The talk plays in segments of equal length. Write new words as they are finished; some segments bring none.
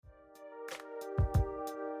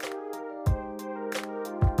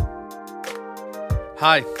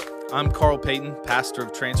Hi, I'm Carl Payton, pastor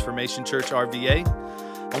of Transformation Church RVA.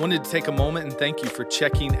 I wanted to take a moment and thank you for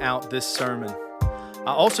checking out this sermon.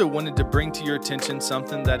 I also wanted to bring to your attention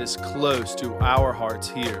something that is close to our hearts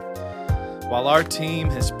here. While our team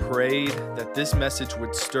has prayed that this message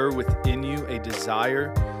would stir within you a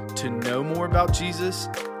desire to know more about Jesus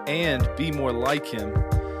and be more like Him,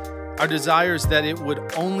 our desire is that it would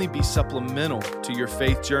only be supplemental to your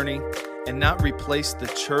faith journey and not replace the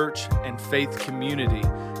church and faith community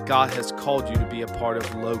God has called you to be a part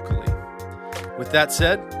of locally. With that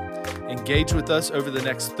said, engage with us over the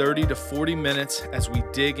next 30 to 40 minutes as we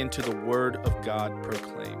dig into the Word of God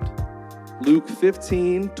proclaimed. Luke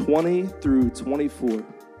 15, 20 through 24.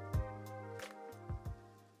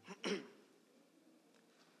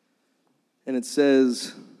 And it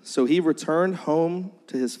says, "So he returned home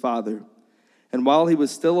to his father. And while he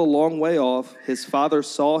was still a long way off, his father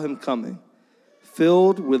saw him coming.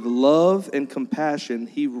 Filled with love and compassion,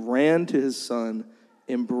 he ran to his son,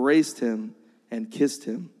 embraced him, and kissed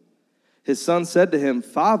him. His son said to him,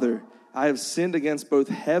 'Father, I have sinned against both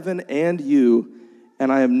heaven and you,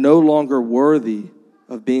 and I am no longer worthy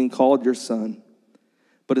of being called your son.'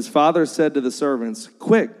 But his father said to the servants,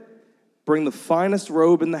 'Quick, bring the finest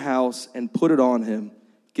robe in the house and put it on him.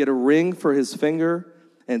 Get a ring for his finger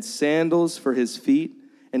and sandals for his feet,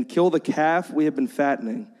 and kill the calf we have been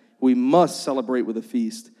fattening. We must celebrate with a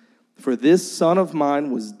feast. For this son of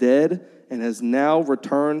mine was dead and has now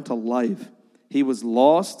returned to life. He was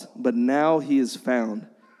lost, but now he is found.'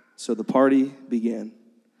 So the party began."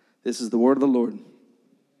 This is the word of the Lord.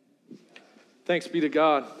 Thanks be to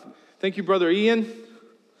God. Thank you, Brother Ian.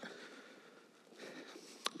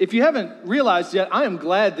 If you haven't realized yet, I am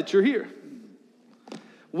glad that you're here.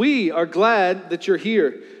 We are glad that you're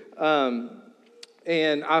here.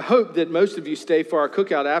 And I hope that most of you stay for our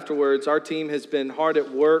cookout afterwards. Our team has been hard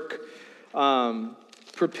at work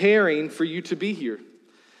preparing for you to be here.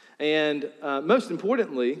 And most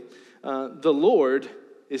importantly, the Lord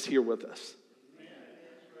is here with us.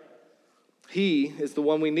 He is the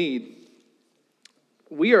one we need.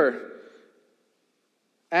 We are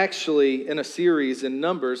actually in a series in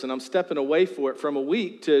Numbers, and I'm stepping away from a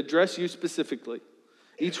week to address you specifically.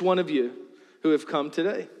 Each one of you who have come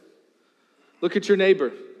today. Look at your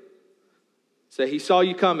neighbor. Say, "He saw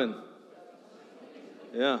you coming."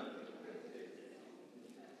 Yeah.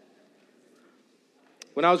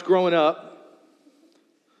 When I was growing up,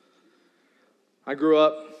 I grew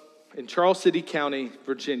up in Charles City County,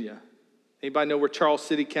 Virginia. Anybody know where Charles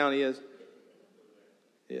City County is?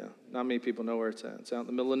 Yeah, not many people know where it's at. It's out in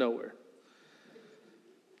the middle of nowhere.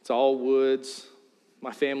 It's all woods.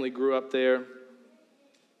 My family grew up there.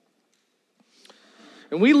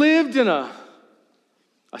 And we lived in a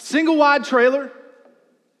single wide trailer.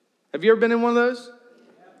 Have you ever been in one of those?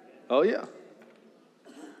 Oh, yeah.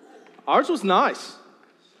 Ours was nice.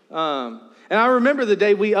 And I remember the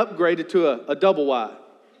day we upgraded to a double wide.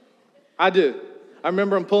 I do. I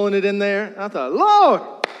remember them pulling it in there. And I thought, Lord,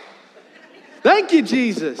 thank you,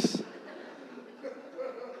 Jesus.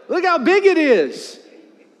 Look how big it is.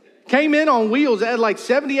 Came in on wheels. It had like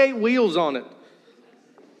 78 wheels on it.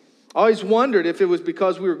 I always wondered if it was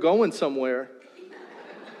because we were going somewhere.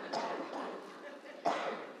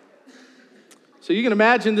 So you can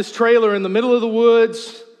imagine this trailer in the middle of the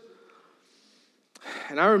woods.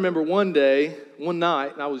 And I remember one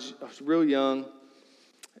night, and I was real young,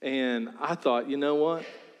 and I thought, you know what?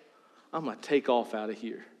 I'm going to take off out of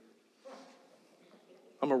here.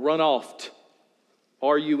 I'm going to run off.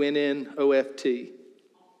 RUNNOFT.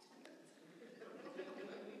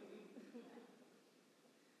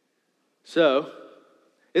 So,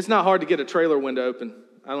 it's not hard to get a trailer window open.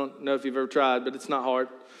 I don't know if you've ever tried, but it's not hard.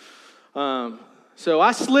 So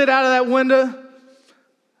I slid out of that window,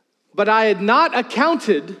 but I had not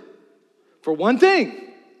accounted for one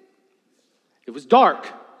thing. It was dark.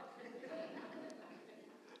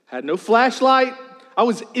 Had no flashlight. I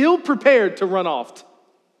was ill-prepared to run off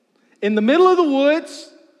in the middle of the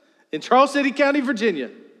woods in Charles City County, Virginia.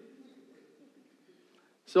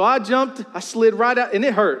 So I jumped, I slid right out, and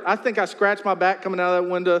it hurt. I think I scratched my back coming out of that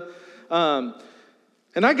window.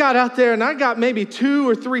 And I got out there, and I got maybe 2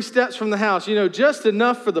 or 3 steps from the house, just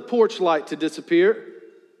enough for the porch light to disappear.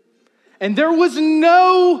 And there was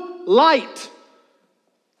no light.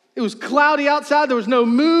 It was cloudy outside. There was no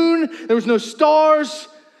moon. There was no stars.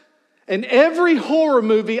 And every horror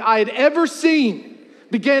movie I had ever seen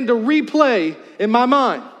began to replay in my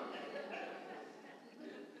mind.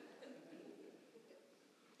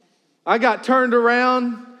 I got turned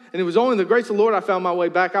around, and it was only the grace of the Lord I found my way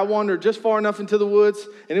back. I wandered just far enough into the woods,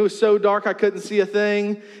 and it was so dark I couldn't see a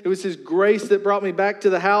thing. It was His grace that brought me back to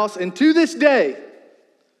the house. And to this day,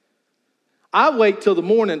 I wait till the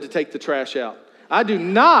morning to take the trash out. I do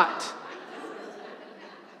not.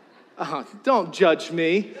 Don't judge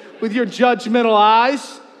me with your judgmental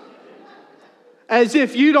eyes. As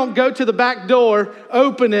if you don't go to the back door,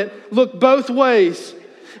 open it, look both ways,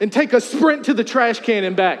 and take a sprint to the trash can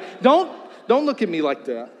and back. Don't look at me like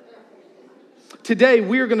that. Today,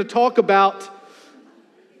 we are going to talk about,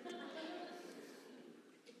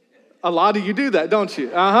 a lot of you do that, don't you?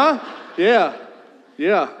 Yeah.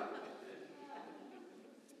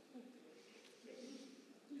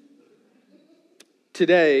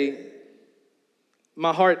 Today,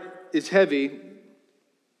 my heart is heavy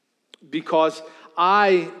because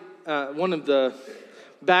one of the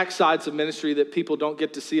backsides of ministry that people don't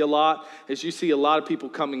get to see a lot is you see a lot of people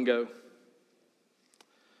come and go.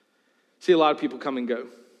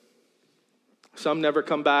 Some never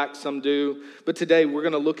come back, some do. But today we're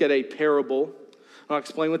going to look at a parable. I'll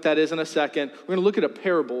explain what that is in a second. We're going to look at a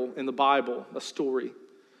parable in the Bible, a story,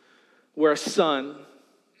 where a son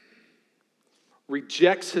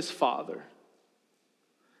rejects his father,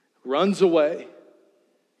 runs away,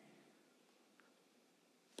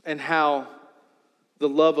 and how the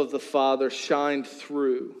love of the Father shined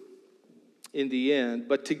through in the end.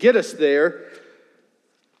 But to get us there,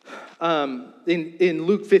 in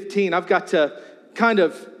Luke 15, I've got to kind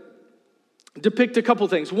of depict a couple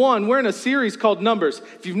things. One, we're in a series called Numbers.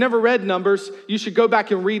 If you've never read Numbers, you should go back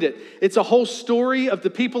and read it. It's a whole story of the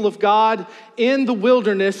people of God in the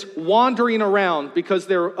wilderness wandering around because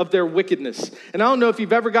of their wickedness. And I don't know if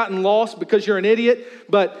you've ever gotten lost because you're an idiot,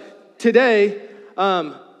 but today,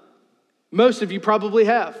 most of you probably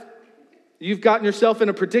have. You've gotten yourself in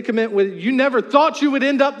a predicament where you never thought you would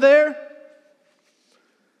end up there,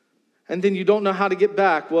 and then you don't know how to get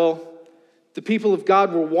back. Well, the people of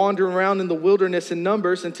God were wandering around in the wilderness in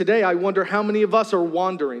Numbers, and today I wonder how many of us are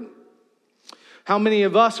wandering. How many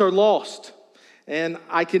of us are lost? And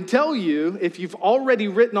I can tell you, if you've already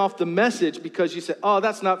written off the message because you said, oh,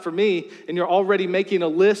 that's not for me, and you're already making a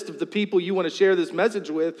list of the people you want to share this message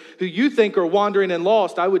with who you think are wandering and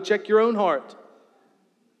lost, I would check your own heart.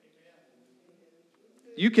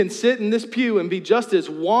 You can sit in this pew and be just as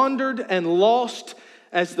wandered and lost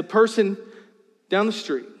as the person down the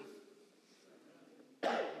street. As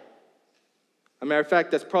a matter of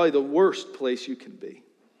fact, that's probably the worst place you can be.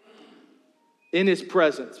 In his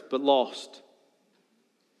presence, but lost.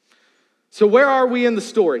 So where are we in the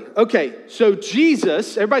story? Okay, so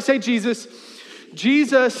Jesus, everybody say Jesus.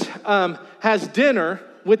 Jesus has dinner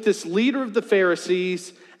with this leader of the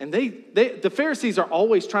Pharisees, and the Pharisees are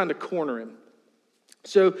always trying to corner him.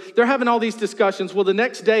 So they're having all these discussions. Well, the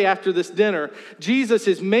next day after this dinner, Jesus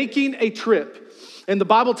is making a trip. And the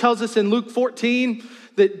Bible tells us in Luke 14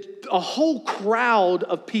 that a whole crowd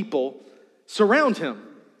of people surround him.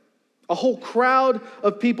 A whole crowd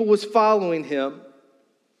of people was following him.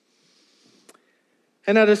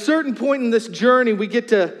 And at a certain point in this journey, we get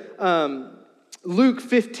to Luke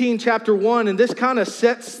 15, chapter 1, and this kind of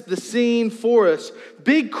sets the scene for us.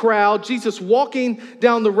 Big crowd, Jesus walking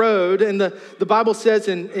down the road, and the Bible says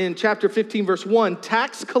in chapter 15, verse 1,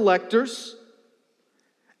 tax collectors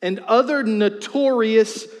and other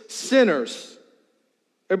notorious sinners.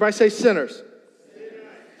 Everybody say sinners.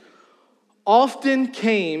 Often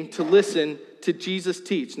came to listen to Jesus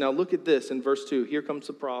teach. Now look at this in verse 2. Here comes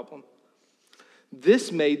the problem.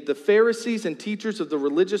 This made the Pharisees and teachers of the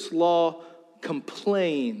religious law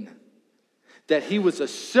complain that he was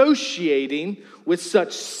associating with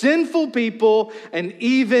such sinful people and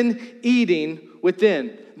even eating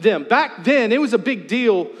within them. Back then, it was a big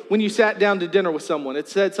deal when you sat down to dinner with someone. It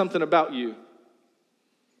said something about you.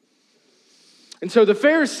 And so the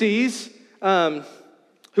Pharisees, who I'm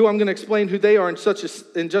going to explain who they are in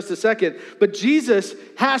just a second, but Jesus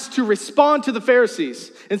has to respond to the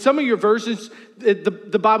Pharisees. In some of your versions,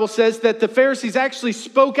 the Bible says that the Pharisees actually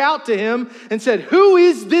spoke out to him and said, who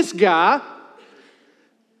is this guy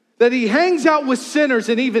that he hangs out with sinners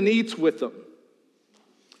and even eats with them?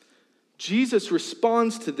 Jesus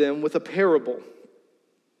responds to them with a parable.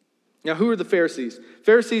 Now, who are the Pharisees?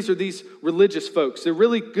 Pharisees are these religious folks. They're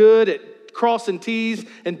really good at crossing T's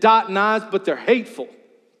and dotting I's, but they're hateful.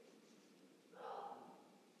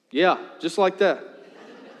 Yeah, just like that.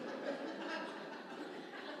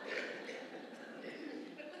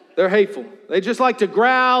 They're hateful. They just like to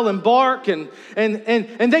growl and bark and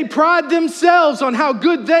they pride themselves on how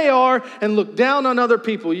good they are and look down on other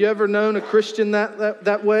people. You ever known a Christian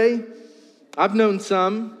that way? I've known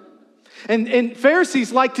some. And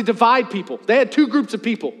Pharisees like to divide people. They had two groups of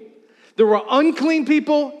people. There were unclean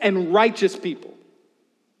people and righteous people.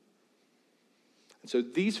 And so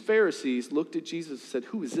these Pharisees looked at Jesus and said,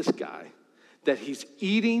 who is this guy that he's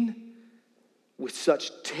eating with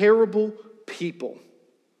such terrible people.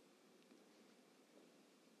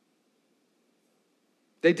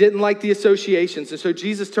 They didn't like the associations, and so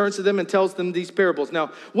Jesus turns to them and tells them these parables.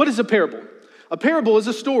 Now, what is a parable? A parable is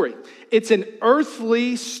a story. It's an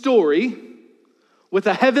earthly story with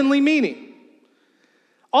a heavenly meaning.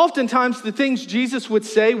 Oftentimes, the things Jesus would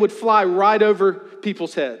say would fly right over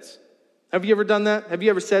people's heads. Have you ever done that? Have you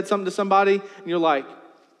ever said something to somebody and you're like,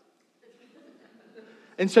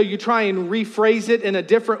 and so you try and rephrase it in a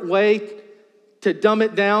different way to dumb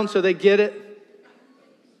it down so they get it?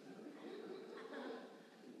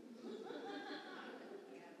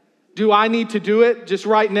 Do I need to do it just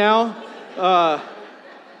right now?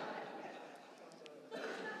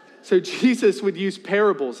 So Jesus would use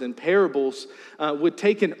parables, and parables would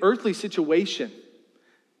take an earthly situation,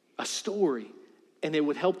 a story, and it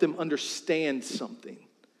would help them understand something.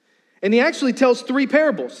 And he actually tells 3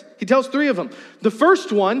 parables. He tells 3 of them. The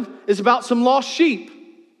first one is about some lost sheep.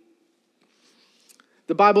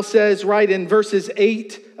 The Bible says right in verses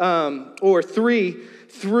 8 or 3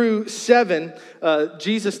 through 7,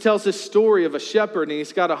 Jesus tells this story of a shepherd, and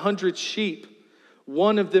he's got 100 sheep.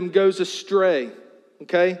 One of them goes astray,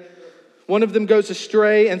 okay? One of them goes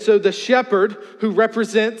astray, and so the shepherd, who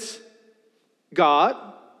represents God,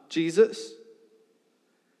 Jesus,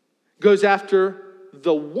 goes after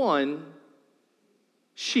the one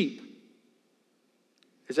sheep.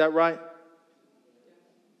 Is that right?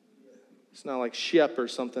 It's not like sheep or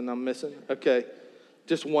something I'm missing. Okay,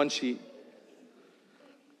 just one sheep.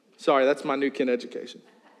 Sorry, that's my new kid education.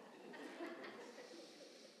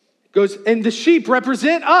 Goes, and the sheep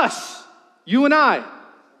represent us, you and I.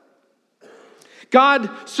 God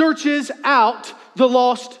searches out the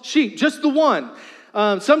lost sheep, just the one.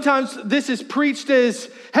 Sometimes this is preached as,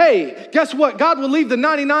 hey, guess what? God will leave the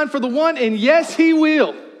 99 for the one, and yes, he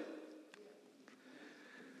will.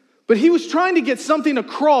 But he was trying to get something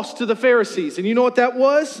across to the Pharisees, and you know what that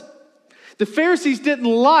was? The Pharisees didn't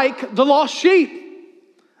like the lost sheep.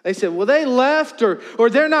 They said, well, they left, or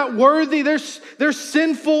they're not worthy, they're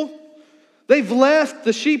sinful. They've left,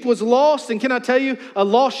 the sheep was lost, and can I tell you, a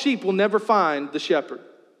lost sheep will never find the shepherd.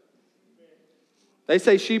 They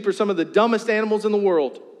say sheep are some of the dumbest animals in the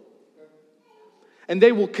world. And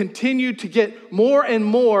they will continue to get more and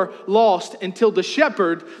more lost until the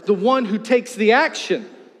shepherd, the one who takes the action.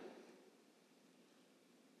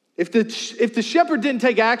 If the shepherd didn't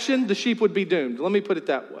take action, the sheep would be doomed. Let me put it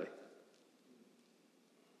that way.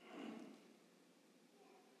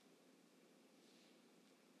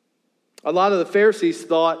 A lot of the Pharisees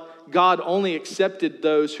thought God only accepted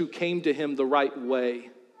those who came to him the right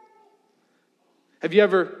way. Have you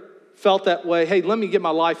ever felt that way? Hey, let me get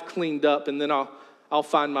my life cleaned up and then I'll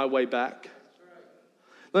find my way back.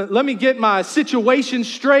 Let me get my situation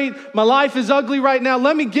straight. My life is ugly right now.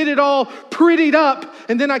 Let me get it all prettied up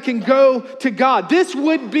and then I can go to God. This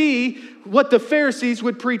would be what the Pharisees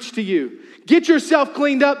would preach to you. Get yourself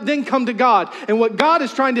cleaned up, then come to God. And what God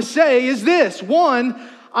is trying to say is this. One,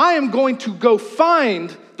 I am going to go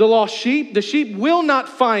find the lost sheep. The sheep will not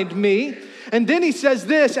find me. And then he says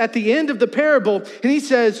this at the end of the parable, and he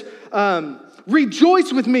says,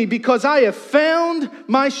 rejoice with me because I have found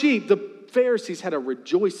my sheep. The Pharisees had a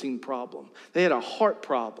rejoicing problem. They had a heart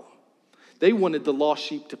problem. They wanted the lost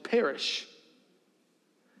sheep to perish.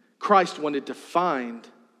 Christ wanted to find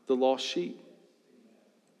the lost sheep.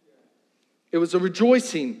 It was a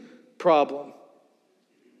rejoicing problem.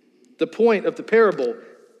 The point of the parable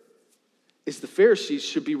is the Pharisees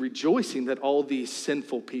should be rejoicing that all these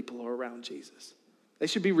sinful people are around Jesus. They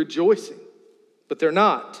should be rejoicing, but they're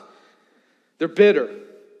not. They're bitter.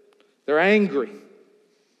 They're angry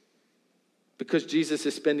because Jesus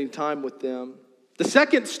is spending time with them. The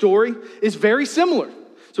second story is very similar.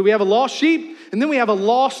 So we have a lost sheep, and then we have a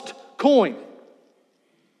lost coin.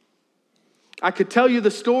 I could tell you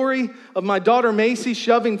the story of my daughter Macy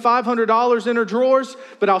shoving $500 in her drawers,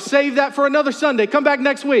 but I'll save that for another Sunday. Come back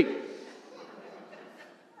next week.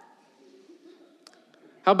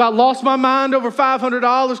 How about lost my mind over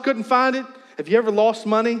 $500, couldn't find it? Have you ever lost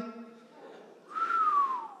money?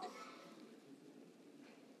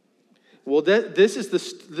 Well, this is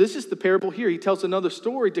the parable here. He tells another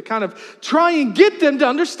story to kind of try and get them to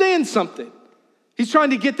understand something. He's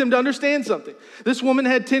trying to get them to understand something. This woman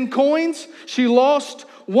had 10 coins. She lost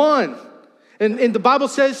one. And the Bible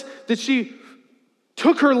says that she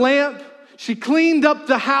took her lamp, she cleaned up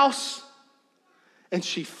the house, and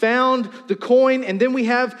she found the coin. And then we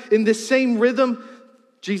have in this same rhythm,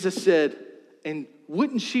 Jesus said, and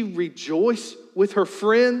wouldn't she rejoice with her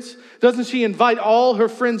friends? Doesn't she invite all her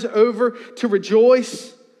friends over to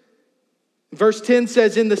rejoice? Verse 10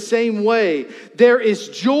 says, in the same way, there is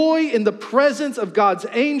joy in the presence of God's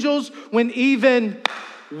angels when even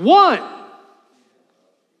one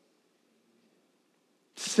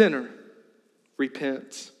sinner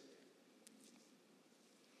repents.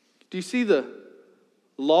 Do you see the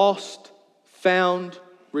lost, found,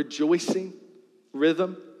 rejoicing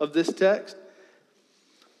rhythm of this text?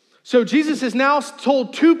 So Jesus has now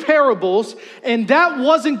told two parables, and that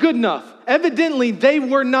wasn't good enough. Evidently, they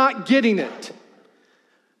were not getting it.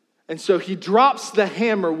 And so he drops the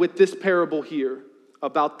hammer with this parable here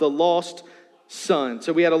about the lost son.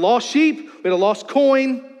 So we had a lost sheep, we had a lost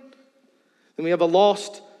coin, and we have a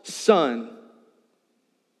lost son.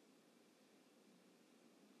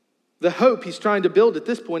 The hope he's trying to build at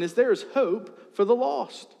this point is there is hope for the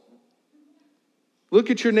lost.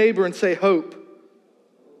 Look at your neighbor and say, hope.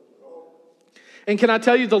 And can I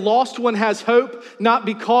tell you, the lost one has hope, not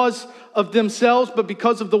because of themselves, but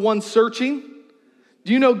because of the one searching.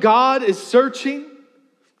 Do you know God is searching?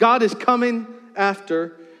 God is coming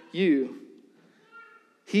after you.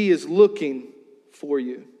 He is looking for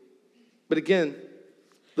you. But again,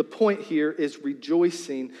 the point here is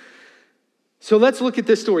rejoicing. So let's look at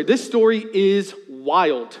this story. This story is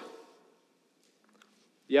wild.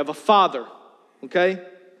 You have a father, okay?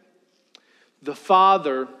 The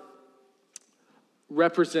father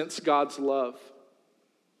represents God's love.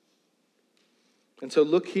 And so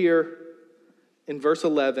look here in verse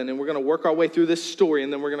 11, and we're going to work our way through this story,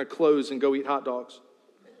 and then we're going to close and go eat hot dogs.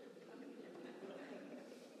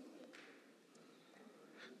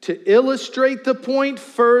 To illustrate the point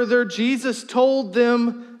further, Jesus told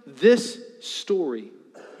them this story.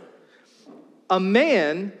 A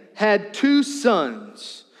man had two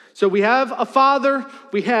sons. So we have a father,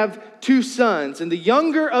 we have two sons, and the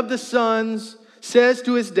younger of the sons says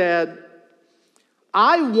to his dad,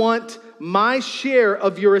 I want my share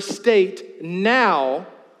of your estate now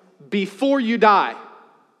before you die.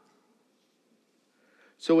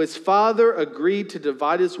 So his father agreed to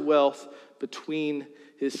divide his wealth between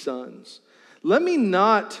his sons. Let me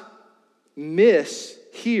not miss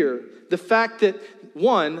here the fact that,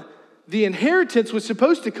 one, the inheritance was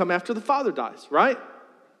supposed to come after the father dies, right?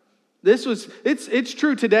 It's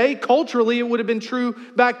true today. Culturally, it would have been true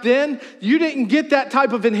back then. You didn't get that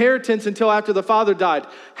type of inheritance until after the father died.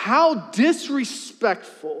 How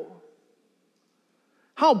disrespectful,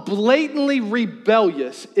 how blatantly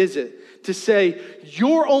rebellious is it to say,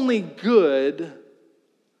 you're only good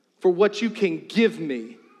for what you can give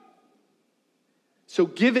me. So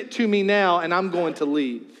give it to me now and I'm going to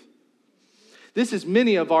leave. This is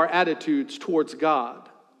many of our attitudes towards God.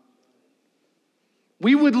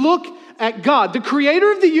 We would look at God, the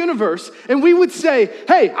creator of the universe, and we would say,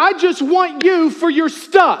 hey, I just want you for your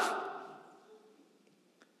stuff.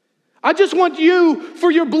 I just want you for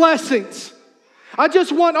your blessings. I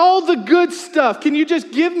just want all the good stuff. Can you just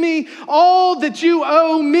give me all that you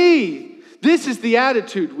owe me? This is the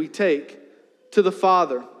attitude we take to the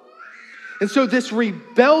Father. And so this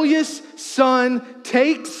rebellious son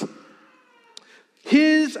takes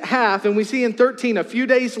his half, and we see in 13, a few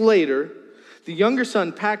days later, the younger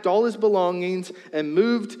son packed all his belongings and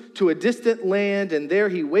moved to a distant land, and there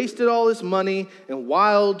he wasted all his money in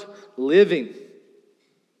wild living.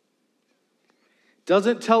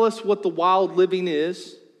 Doesn't tell us what the wild living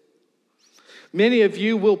is. Many of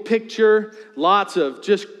you will picture lots of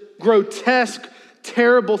just grotesque,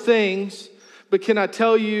 terrible things, but can I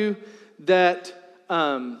tell you that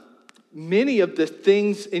many of the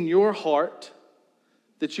things in your heart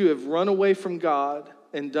that you have run away from God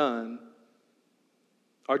and done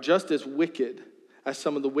are just as wicked as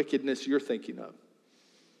some of the wickedness you're thinking of.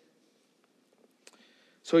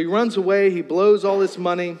 So he runs away, he blows all his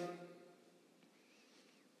money.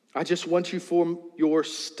 I just want you for your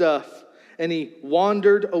stuff. And he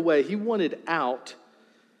wandered away. He wanted out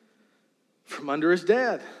from under his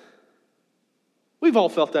dad. We've all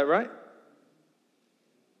felt that, right?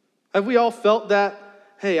 Have we all felt that?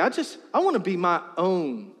 Hey, I want to be my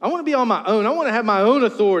own. I want to be on my own. I want to have my own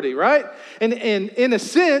authority, right? And in a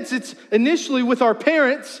sense, it's initially with our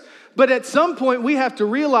parents, but at some point we have to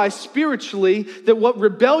realize spiritually that what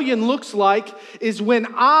rebellion looks like is when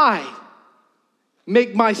I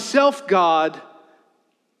make myself God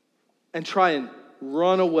and try and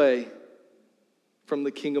run away from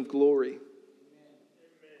the King of Glory.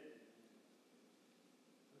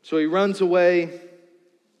 So he runs away.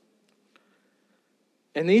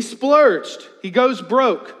 And he splurged. He goes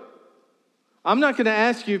broke. I'm not going to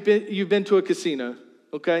ask you if you've been to a casino,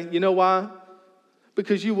 okay? You know why?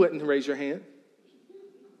 Because you wouldn't raise your hand.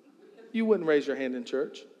 You wouldn't raise your hand in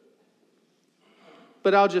church.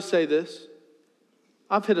 But I'll just say this.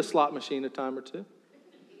 I've hit a slot machine a time or two.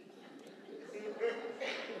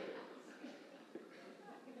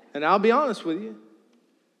 And I'll be honest with you,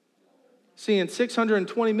 seeing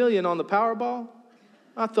 620 million on the Powerball,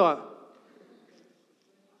 I thought,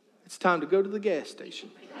 it's time to go to the gas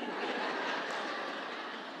station.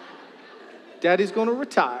 Daddy's going to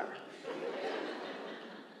retire.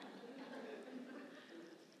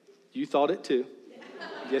 You thought it too.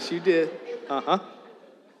 Yes, you did.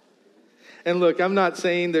 And look, I'm not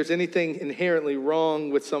saying there's anything inherently wrong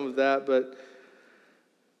with some of that, but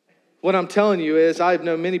what I'm telling you is I've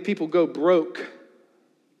known many people go broke.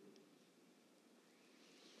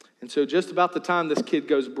 And so just about the time this kid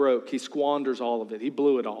goes broke, he squanders all of it. He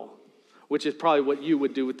blew it all, which is probably what you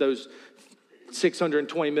would do with those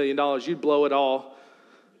 $620 million. You'd blow it all.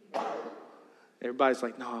 Everybody's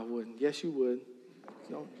like, no, I wouldn't. Yes, you would.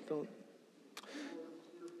 Don't.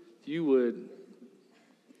 You would.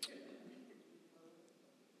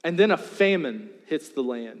 And then a famine hits the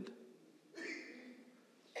land.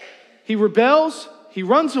 He rebels, he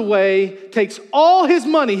runs away, takes all his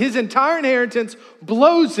money, his entire inheritance,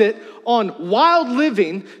 blows it on wild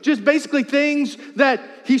living, just basically things that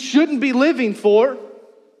he shouldn't be living for.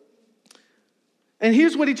 And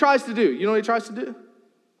here's what he tries to do. You know what he tries to do?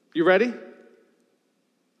 You ready?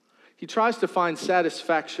 He tries to find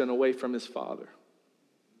satisfaction away from his father.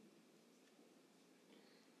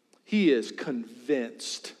 He is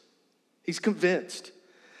convinced. He's convinced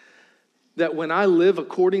that when I live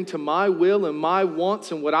according to my will and my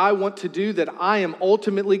wants and what I want to do, that I am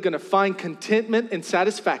ultimately going to find contentment and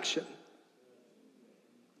satisfaction.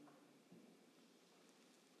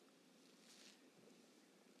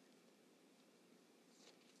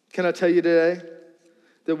 Can I tell you today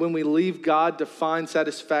that when we leave God to find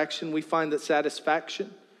satisfaction, we find that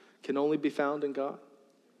satisfaction can only be found in God?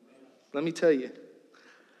 Let me tell you,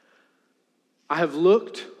 I have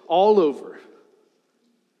looked all over.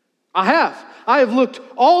 I have looked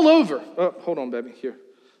all over. Oh, hold on, baby. Here.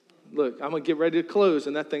 Look, I'm going to get ready to close,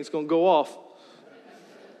 and that thing's going to go off.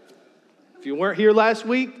 If you weren't here last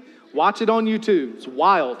week, watch it on YouTube. It's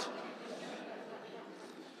wild.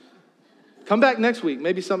 Come back next week.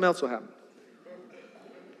 Maybe something else will happen.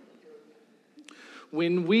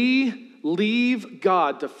 When we leave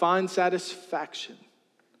God to find satisfaction,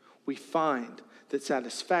 we find that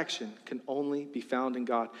satisfaction can only be found in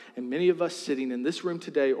God. And many of us sitting in this room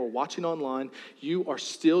today or watching online, you are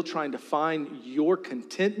still trying to find your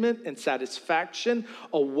contentment and satisfaction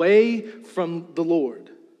away from the Lord.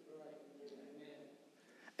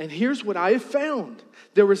 And here's what I have found.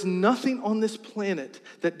 There is nothing on this planet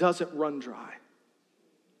that doesn't run dry.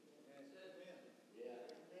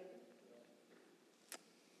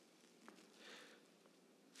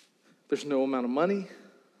 There's no amount of money.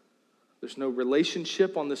 There's no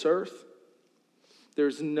relationship on this earth.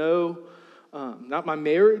 There's no, not my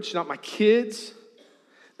marriage, not my kids.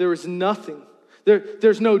 There is nothing.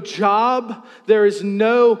 There's no job. There is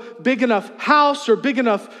no big enough house or big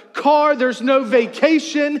enough car. There's no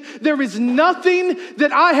vacation. There is nothing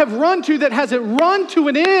that I have run to that hasn't run to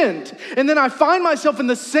an end. And then I find myself in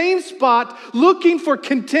the same spot looking for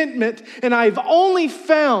contentment, and I've only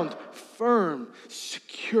found firm,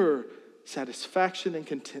 secure satisfaction and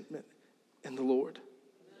contentment in the Lord.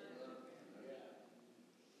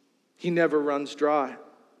 He never runs dry.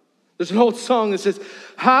 There's an old song that says,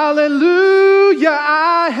 hallelujah,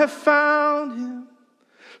 I have found him,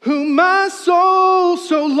 whom my soul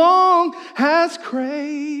so long has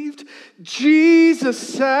craved. Jesus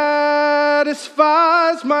satisfies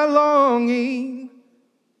my longing.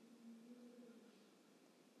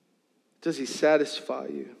 Does he satisfy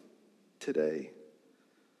you today?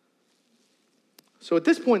 So at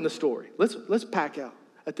this point in the story, let's pack out.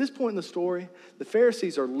 At this point in the story, the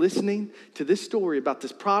Pharisees are listening to this story about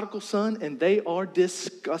this prodigal son, and they are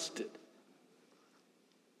disgusted.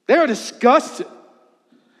 They are disgusted.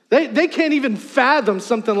 They can't even fathom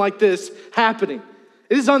something like this happening.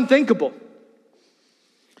 It is unthinkable.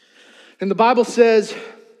 And the Bible says,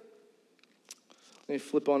 let me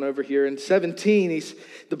flip on over here. In 17,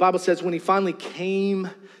 the Bible says when he finally came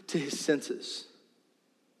to his senses.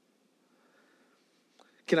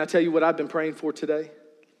 Can I tell you what I've been praying for today?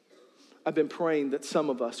 I've been praying that some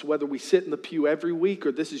of us, whether we sit in the pew every week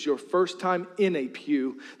or this is your first time in a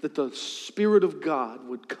pew, that the Spirit of God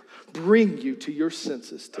would bring you to your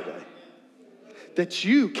senses today. That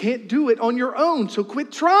you can't do it on your own, so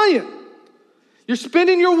quit trying. You're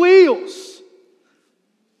spinning your wheels.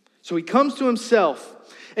 So he comes to himself.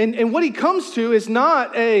 And what he comes to is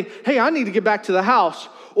not hey, I need to get back to the house,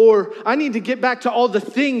 or I need to get back to all the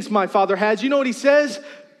things my father has. You know what he says?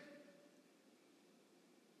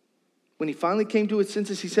 When he finally came to his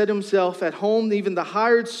senses, he said to himself, at home, even the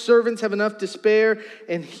hired servants have enough to spare,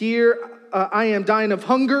 and here I am dying of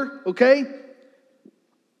hunger, okay?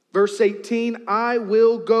 Verse 18, I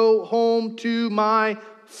will go home to my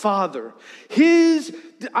father. You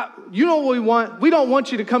know what we want? We don't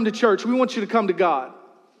want you to come to church. We want you to come to God.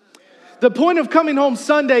 The point of coming home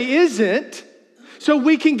Sunday isn't so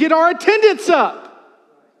we can get our attendance up.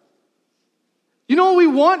 You know what we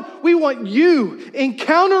want? We want you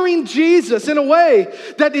encountering Jesus in a way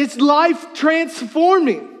that is life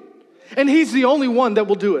transforming. And he's the only one that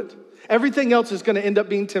will do it. Everything else is going to end up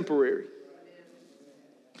being temporary.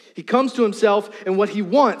 He comes to himself, and what he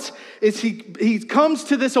wants is he comes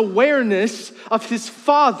to this awareness of his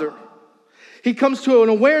Father. He comes to an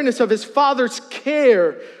awareness of his Father's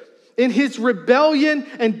care. In his rebellion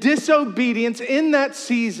and disobedience in that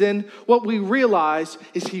season, what we realize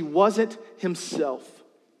is he wasn't himself.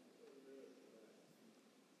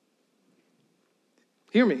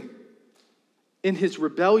 Hear me. In his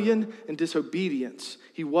rebellion and disobedience,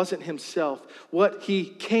 he wasn't himself. What he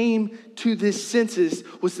came to his senses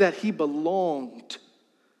was that he belonged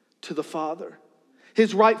to the Father.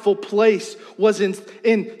 His rightful place was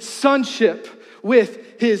in sonship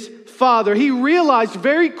with his Father. He realized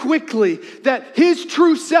very quickly that his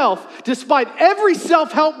true self, despite every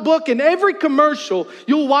self-help book and every commercial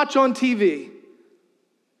you'll watch on TV,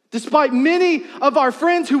 despite many of our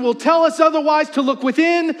friends who will tell us otherwise to look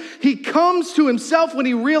within, he comes to himself when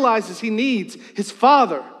he realizes he needs his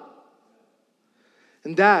Father.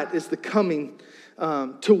 And that is the coming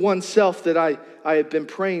to oneself that I have been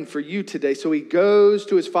praying for you today. So he goes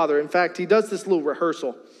to his Father. In fact, he does this little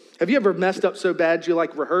rehearsal. Have you ever messed up so bad you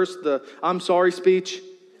rehearsed the I'm sorry speech?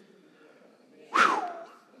 Whew.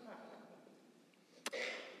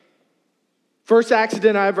 First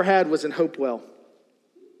accident I ever had was in Hopewell.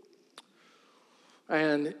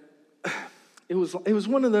 And it was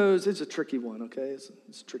one of those, it's a tricky one, okay?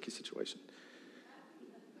 It's a tricky situation.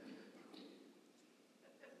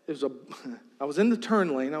 I was in the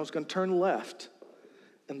turn lane, I was going to turn left,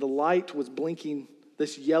 and the light was blinking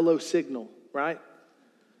this yellow signal, right?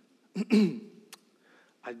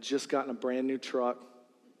 I'd just gotten a brand new truck,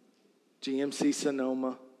 GMC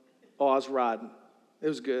Sonoma. Oh, I was riding. It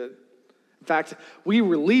was good. In fact, we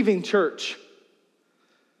were leaving church,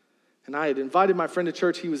 and I had invited my friend to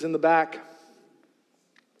church. He was in the back,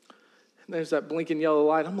 and there's that blinking yellow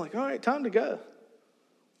light. I'm like, all right, time to go.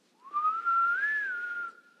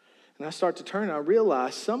 And I start to turn, and I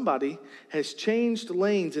realize somebody has changed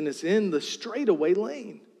lanes and is in the straightaway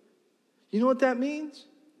lane. You know what that means?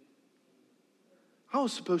 I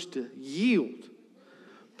was supposed to yield.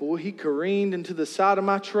 Boy, he careened into the side of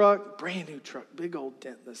my truck. Brand new truck, big old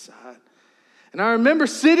dent in the side. And I remember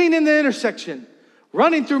sitting in the intersection,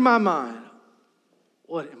 running through my mind,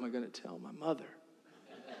 what am I going to tell my mother?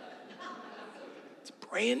 It's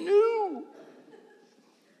brand new.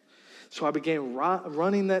 So I began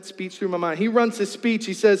running that speech through my mind. He runs this speech.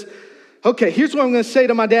 He says, okay, here's what I'm going to say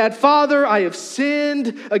to my dad. Father, I have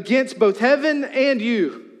sinned against both heaven and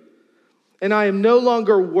you. And I am no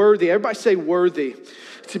longer worthy. Everybody say worthy.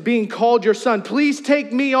 To being called your son. Please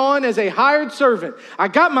take me on as a hired servant. I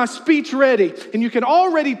got my speech ready. And you can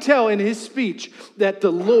already tell in his speech that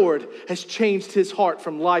the Lord has changed his heart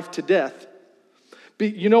from life to death.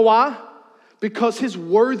 You know why? Because his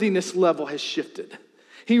worthiness level has shifted.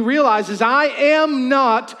 He realizes, I am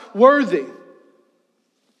not worthy.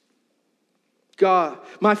 God,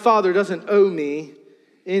 my Father doesn't owe me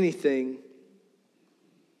anything.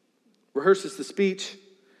 Rehearses the speech.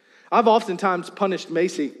 I've oftentimes punished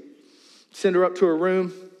Macy, send her up to her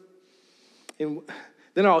room, and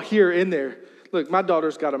then I'll hear in there, look, my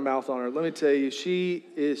daughter's got a mouth on her. Let me tell you, she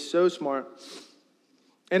is so smart.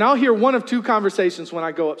 And I'll hear one of two conversations when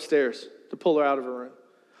I go upstairs to pull her out of her room.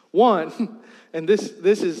 One, and this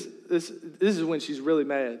is when she's really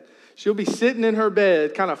mad. She'll be sitting in her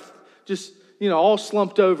bed, kind of just, all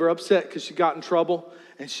slumped over, upset because she got in trouble,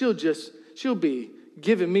 and she'll be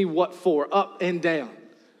giving me what for, up and down.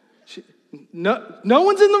 No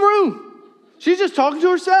one's in the room. She's just talking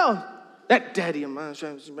to herself. That daddy of mine,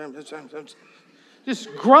 just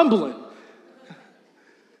grumbling.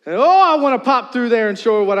 And, I want to pop through there and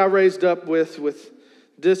show her what I raised up with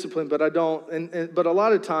discipline, but I don't. But a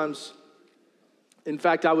lot of times, in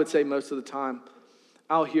fact, I would say most of the time,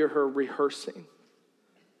 I'll hear her rehearsing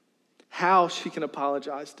how she can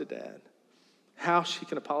apologize to dad, how she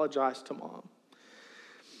can apologize to mom.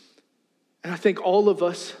 And I think all of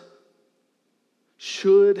us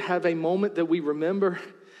should have a moment that we remember.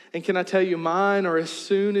 And can I tell you, mine are as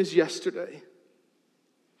soon as yesterday.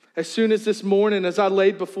 As soon as this morning, as I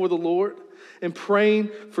laid before the Lord and praying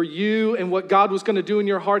for you and what God was going to do in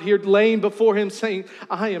your heart here, laying before him saying,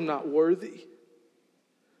 I am not worthy.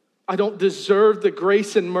 I don't deserve the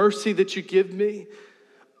grace and mercy that you give me.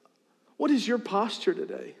 What is your posture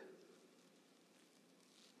today?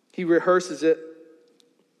 He rehearses it.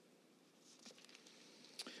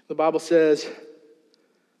 The Bible says,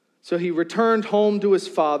 so he returned home to his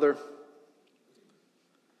father.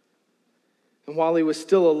 And while he was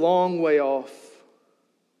still a long way off,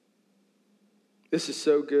 this is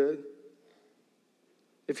so good.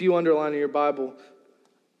 If you underline in your Bible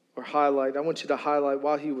or highlight, I want you to highlight,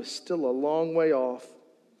 while he was still a long way off,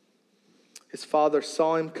 his father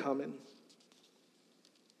saw him coming.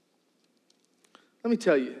 Let me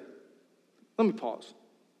tell you, let me pause.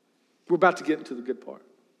 We're about to get into the good part.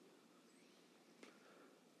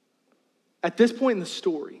 At this point in the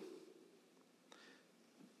story,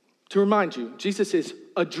 to remind you, Jesus is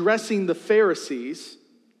addressing the Pharisees,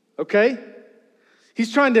 okay?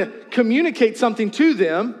 He's trying to communicate something to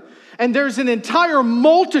them, and there's an entire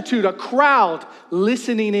multitude, a crowd,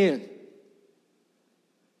 listening in.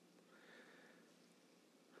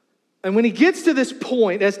 And when he gets to this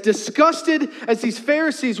point, as disgusted as these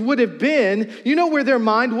Pharisees would have been, you know where their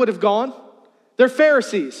mind would have gone? They're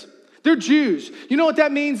Pharisees. They're Jews. You know what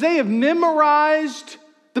that means? They have memorized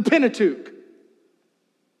the Pentateuch.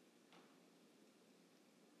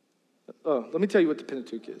 Oh, let me tell you what the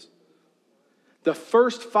Pentateuch is. The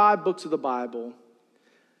first 5 books of the Bible,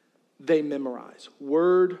 they memorize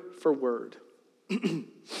word for word.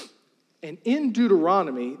 And in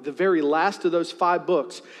Deuteronomy, the very last of those 5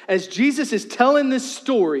 books, as Jesus is telling this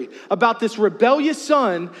story about this rebellious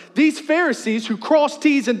son, these Pharisees who cross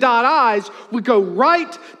T's and dot I's would go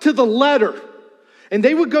right to the letter. And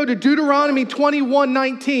they would go to Deuteronomy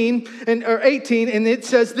 21:19 or 18, and it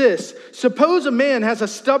says this: suppose a man has a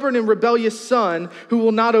stubborn and rebellious son who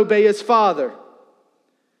will not obey his father.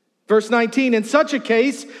 Verse 19, in such a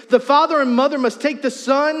case, the father and mother must take the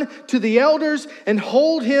son to the elders and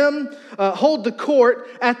hold the court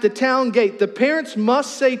at the town gate. The parents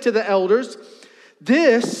must say to the elders,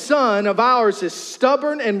 this son of ours is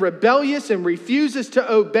stubborn and rebellious and refuses to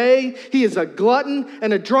obey. He is a glutton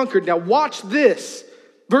and a drunkard. Now watch this.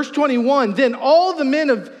 Verse 21, then all the men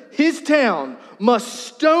of his town must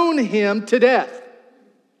stone him to death.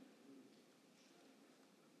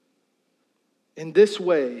 In this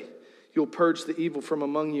way, you'll purge the evil from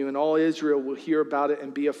among you, and all Israel will hear about it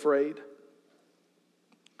and be afraid.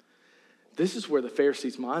 This is where the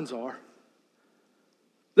Pharisees' minds are.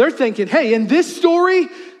 They're thinking, hey, in this story,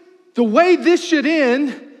 the way this should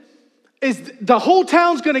end is the whole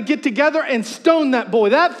town's going to get together and stone that boy.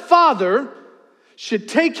 That father should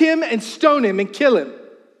take him and stone him and kill him.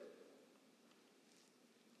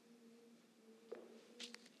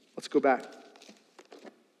 Let's go back.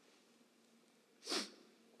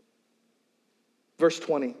 Verse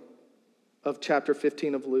 20 of chapter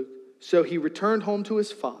 15 of Luke. So he returned home to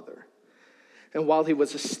his father. And while he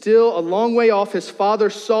was still a long way off, his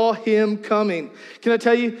father saw him coming. Can I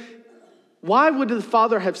tell you, why would the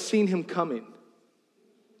father have seen him coming?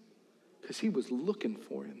 Because he was looking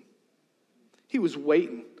for him. He was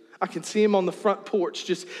waiting. I can see him on the front porch,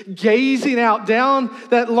 just gazing out down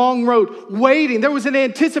that long road, waiting. There was an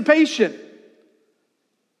anticipation.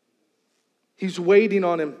 He's waiting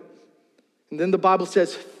on him. And then the Bible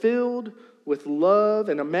says, filled with love,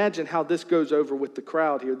 and imagine how this goes over with the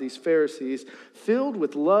crowd here, these Pharisees. Filled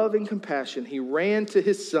with love and compassion, he ran to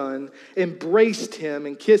his son, embraced him,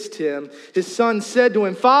 and kissed him. His son said to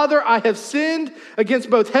him, Father, I have sinned against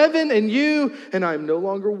both heaven and you, and I am no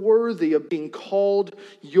longer worthy of being called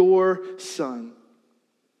your son.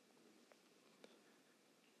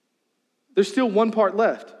 There's still one part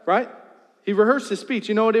left, right? He rehearsed his speech.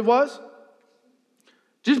 You know what it was?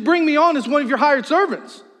 Just bring me on as one of your hired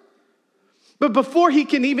servants. But before he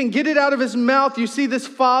can even get it out of his mouth, you see this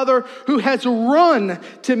father who has run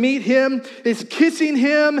to meet him, is kissing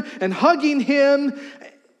him and hugging him.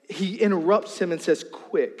 He interrupts him and says,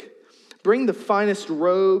 quick, bring the finest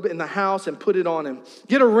robe in the house and put it on him.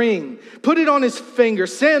 Get a ring, put it on his finger,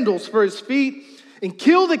 sandals for his feet, and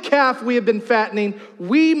kill the calf we have been fattening.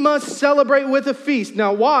 We must celebrate with a feast.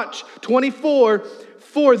 Now watch, 24,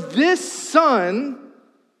 for this son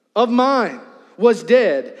of mine was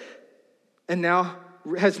dead and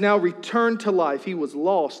has now returned to life. He was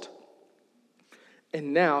lost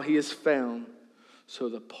and now he is found. So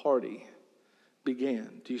the party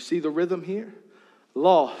began. Do you see the rhythm here?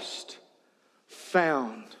 Lost,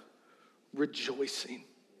 found, rejoicing.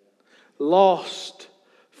 Lost,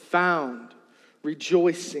 found,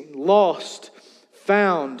 rejoicing. Lost,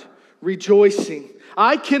 found, rejoicing.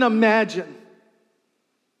 I can imagine.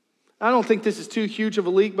 I don't think this is too huge of a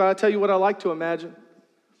leap, but I'll tell you what I like to imagine.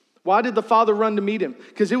 Why did the father run to meet him?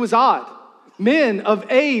 Because it was odd. Men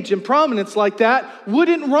of age and prominence like that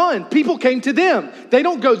wouldn't run. People came to them. They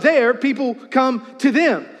don't go there. People come to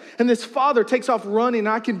them. And this father takes off running.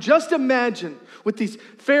 I can just imagine with these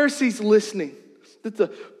Pharisees listening that the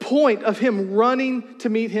point of him running to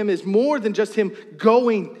meet him is more than just him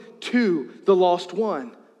going to the lost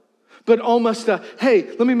one, but almost hey,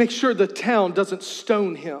 let me make sure the town doesn't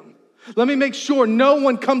stone him. Let me make sure no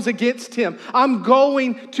one comes against him. I'm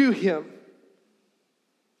going to him.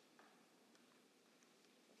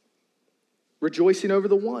 Rejoicing over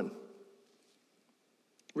the one.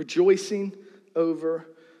 Rejoicing over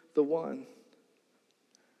the one.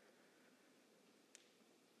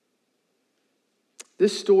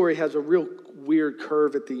 This story has a real weird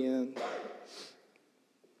curve at the end.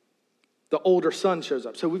 The older son shows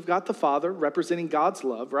up. So we've got the father representing God's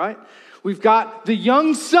love, right? We've got the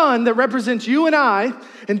young son that represents you and I,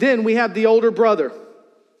 and then we have the older brother.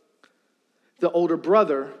 The older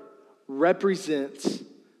brother represents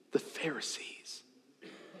the Pharisees.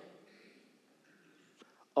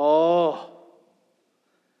 Oh.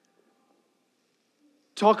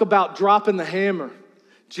 Talk about dropping the hammer.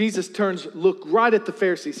 Jesus looked right at the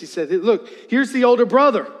Pharisees. He said, look, here's the older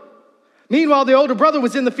brother. Meanwhile, the older brother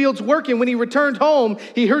was in the fields working. When he returned home,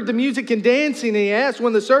 he heard the music and dancing, and he asked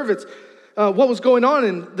one of the servants what was going on.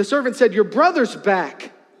 And the servant said, your brother's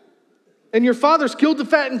back, and your father's killed the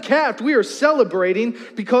fattened calf. We are celebrating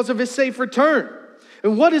because of his safe return.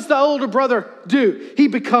 And what does the older brother do? He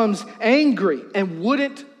becomes angry and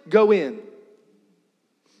wouldn't go in.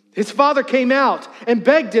 His father came out and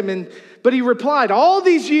begged him, but he replied, all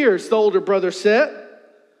these years, the older brother said,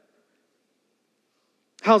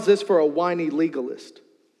 how's this for a whiny legalist?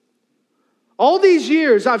 All these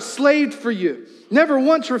years I've slaved for you, never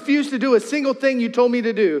once refused to do a single thing you told me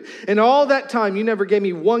to do. And all that time you never gave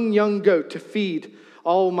me one young goat to feed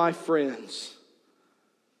all my friends.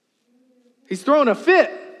 He's throwing a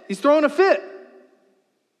fit. He's throwing a fit.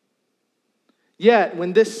 Yet,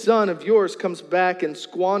 when this son of yours comes back and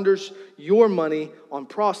squanders your money on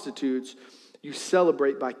prostitutes, you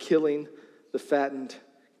celebrate by killing the fattened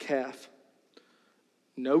calf.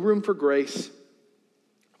 No room for grace,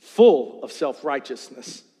 full of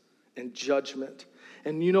self-righteousness and judgment.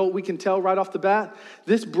 And you know what we can tell right off the bat?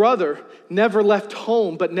 This brother never left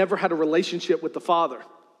home, but never had a relationship with the father.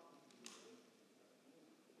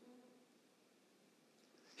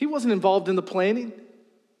 He wasn't involved in the planning.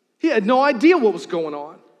 He had no idea what was going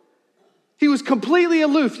on. He was completely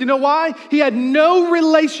aloof. You know why? He had no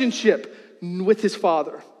relationship with his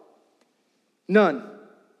father. None.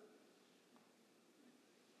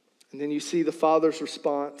 And then you see the father's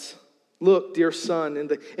response. Look, dear son,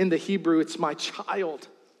 in the Hebrew, it's my child.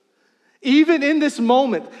 Even in this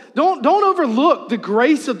moment, don't overlook the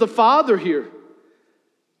grace of the father here.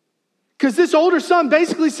 Because this older son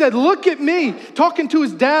basically said, look at me, talking to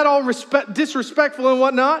his dad all disrespectful and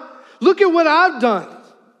whatnot. Look at what I've done.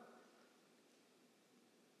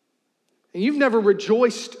 And you've never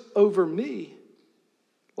rejoiced over me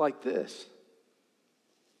like this.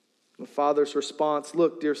 The father's response,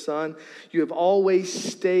 look, dear son, you have always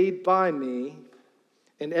stayed by me,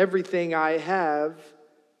 and everything I have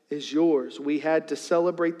is yours. We had to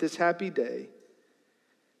celebrate this happy day,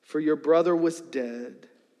 for your brother was dead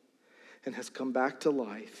and has come back to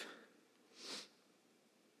life.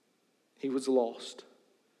 He was lost.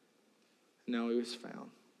 Now he was found.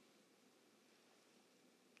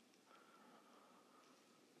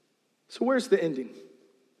 So where's the ending?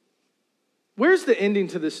 Where's the ending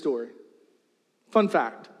to this story? Fun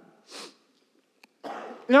fact.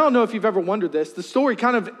 And I don't know if you've ever wondered this. The story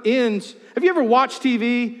kind of ends. Have you ever watched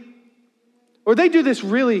TV? Or they do this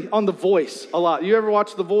really on The Voice a lot. You ever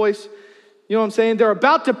watch The Voice? You know what I'm saying? They're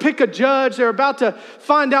about to pick a judge. They're about to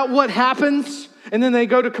find out what happens. And then they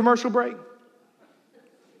go to commercial break.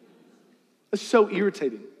 It's so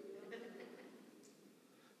irritating.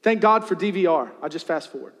 Thank God for DVR. I just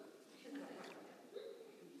fast forward.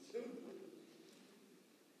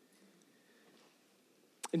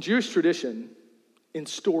 In Jewish tradition, in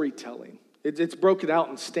storytelling, it's broken out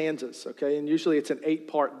in stanzas, okay? And usually it's an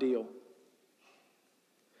 8-part deal.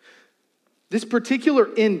 This particular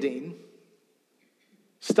ending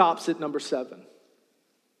stops at number 7.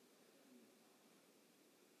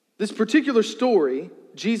 This particular story,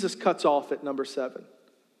 Jesus cuts off at number 7.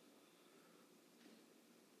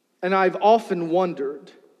 And I've often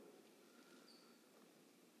wondered,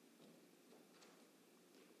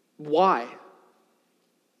 why?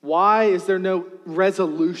 Why is there no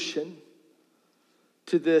resolution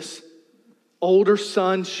to this older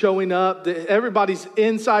son showing up. Everybody's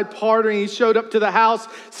inside partying. He showed up to the house,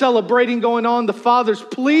 celebrating going on. The father's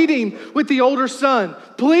pleading with the older son,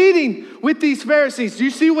 pleading with these Pharisees. Do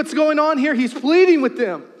you see what's going on here? He's pleading with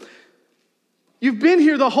them. You've been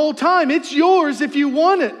here the whole time. It's yours if you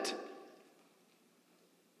want it.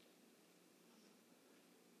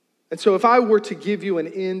 And so if I were to give you an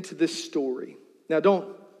end to this story, now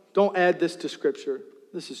don't add this to Scripture.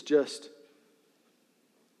 This is just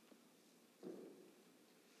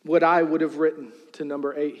what I would have written to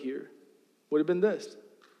number 8 here. Would have been this.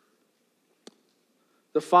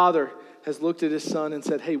 The father has looked at his son and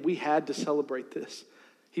said, hey, we had to celebrate this.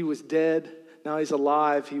 He was dead, now he's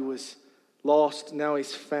alive. He was lost, now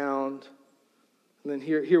he's found. And then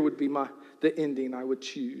here would be the ending I would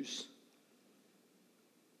choose.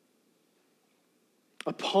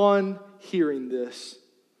 Upon hearing this,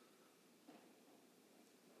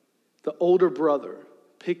 the older brother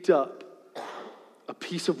picked up a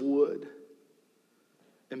piece of wood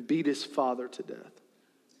and beat his father to death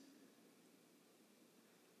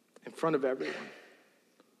in front of everyone.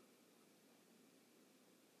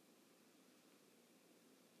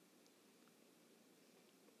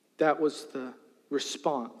 That was the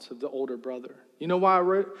response of the older brother. You know why I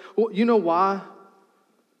wrote? Well, you know why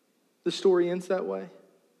the story ends that way?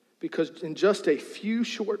 Because in just a few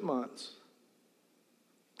short months,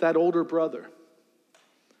 that older brother,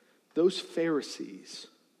 those Pharisees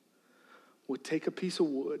would take a piece of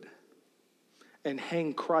wood and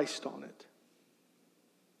hang Christ on it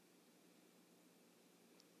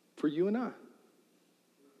for you and I.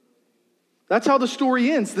 That's how the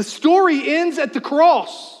story ends. The story ends at the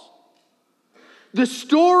cross. The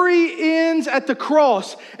story ends at the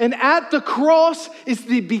cross, and at the cross is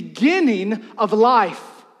the beginning of life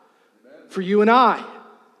for you and I.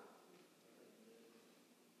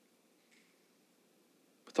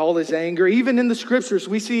 With all his anger, even in the scriptures,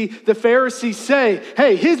 we see the Pharisees say,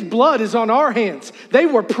 hey, his blood is on our hands. They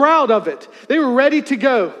were proud of it. They were ready to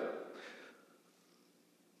go.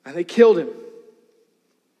 And they killed him.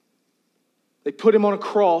 They put him on a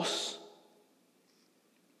cross.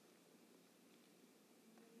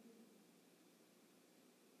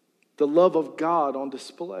 The love of God on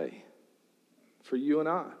display for you and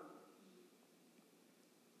I.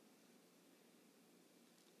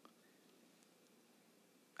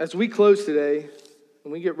 As we close today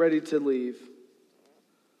and we get ready to leave,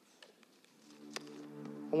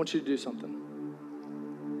 I want you to do something.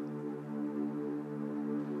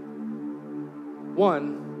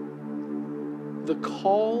 One, the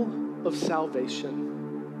call of salvation,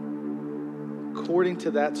 according to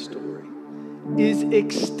that story, is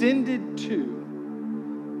extended to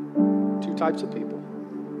 2 types of people.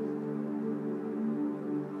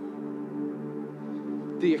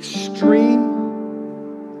 The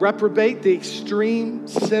extreme reprobate, the extreme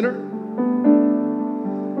sinner,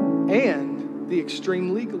 and the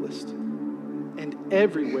extreme legalist, and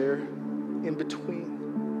everywhere in between.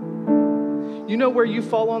 You know where you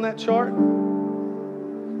fall on that chart?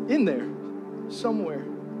 In there, somewhere.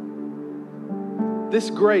 This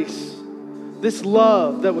grace, this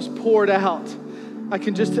love that was poured out. I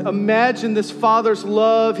can just imagine this Father's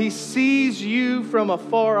love. He sees you from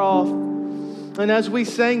afar off. And as we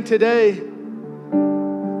sang today,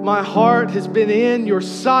 my heart has been in your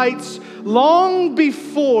sights long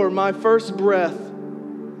before my first breath.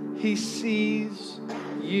 He sees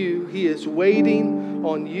you. He is waiting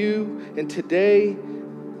on you. And today,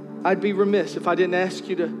 I'd be remiss if I didn't ask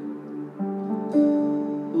you to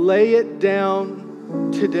lay it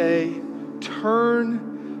down today. Turn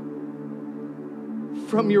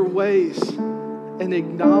from your ways and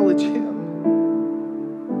acknowledge Him.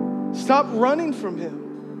 Stop running from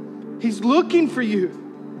Him. He's looking for you.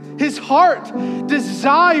 His heart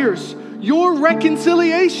desires your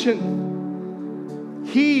reconciliation.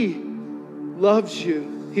 He loves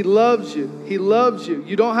you. He loves you. He loves you.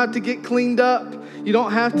 You don't have to get cleaned up. You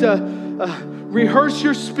don't have to rehearse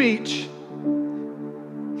your speech.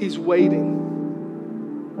 He's waiting.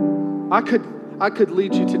 I could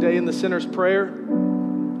lead you today in the sinner's prayer.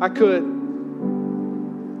 I could.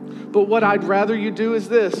 But what I'd rather you do is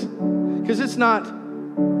this, because it's not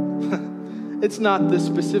the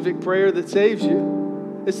specific prayer that saves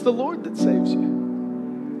you. It's the Lord that saves you.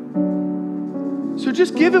 So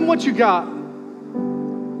just give Him what you got.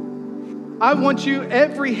 I want you,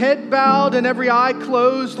 every head bowed and every eye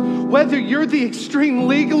closed, whether you're the extreme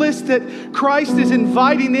legalist that Christ is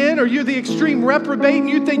inviting in, or you're the extreme reprobate and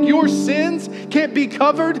you think your sins can't be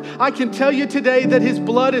covered, I can tell you today that His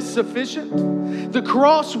blood is sufficient. The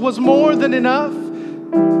cross was more than enough.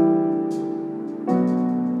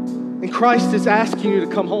 And Christ is asking you to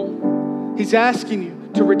come home. He's asking you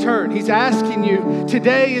to return. He's asking you,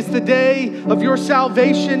 today is the day of your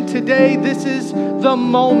salvation. Today, this is the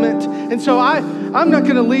moment. And so I'm not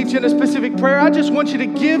going to lead you in a specific prayer. I just want you to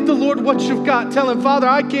give the Lord what you've got. Tell him, Father,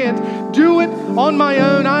 I can't do it on my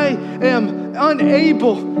own. I am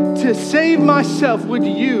unable to save myself. Would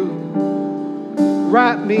you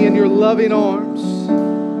wrap me in your loving arms?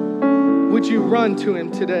 Would you run to him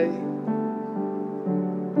today?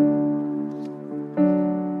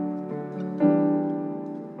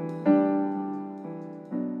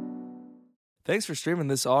 Thanks for streaming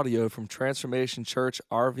this audio from Transformation Church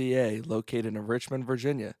RVA, located in Richmond,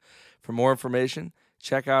 Virginia. For more information,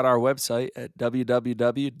 check out our website at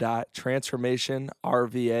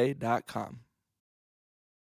www.transformationrva.com.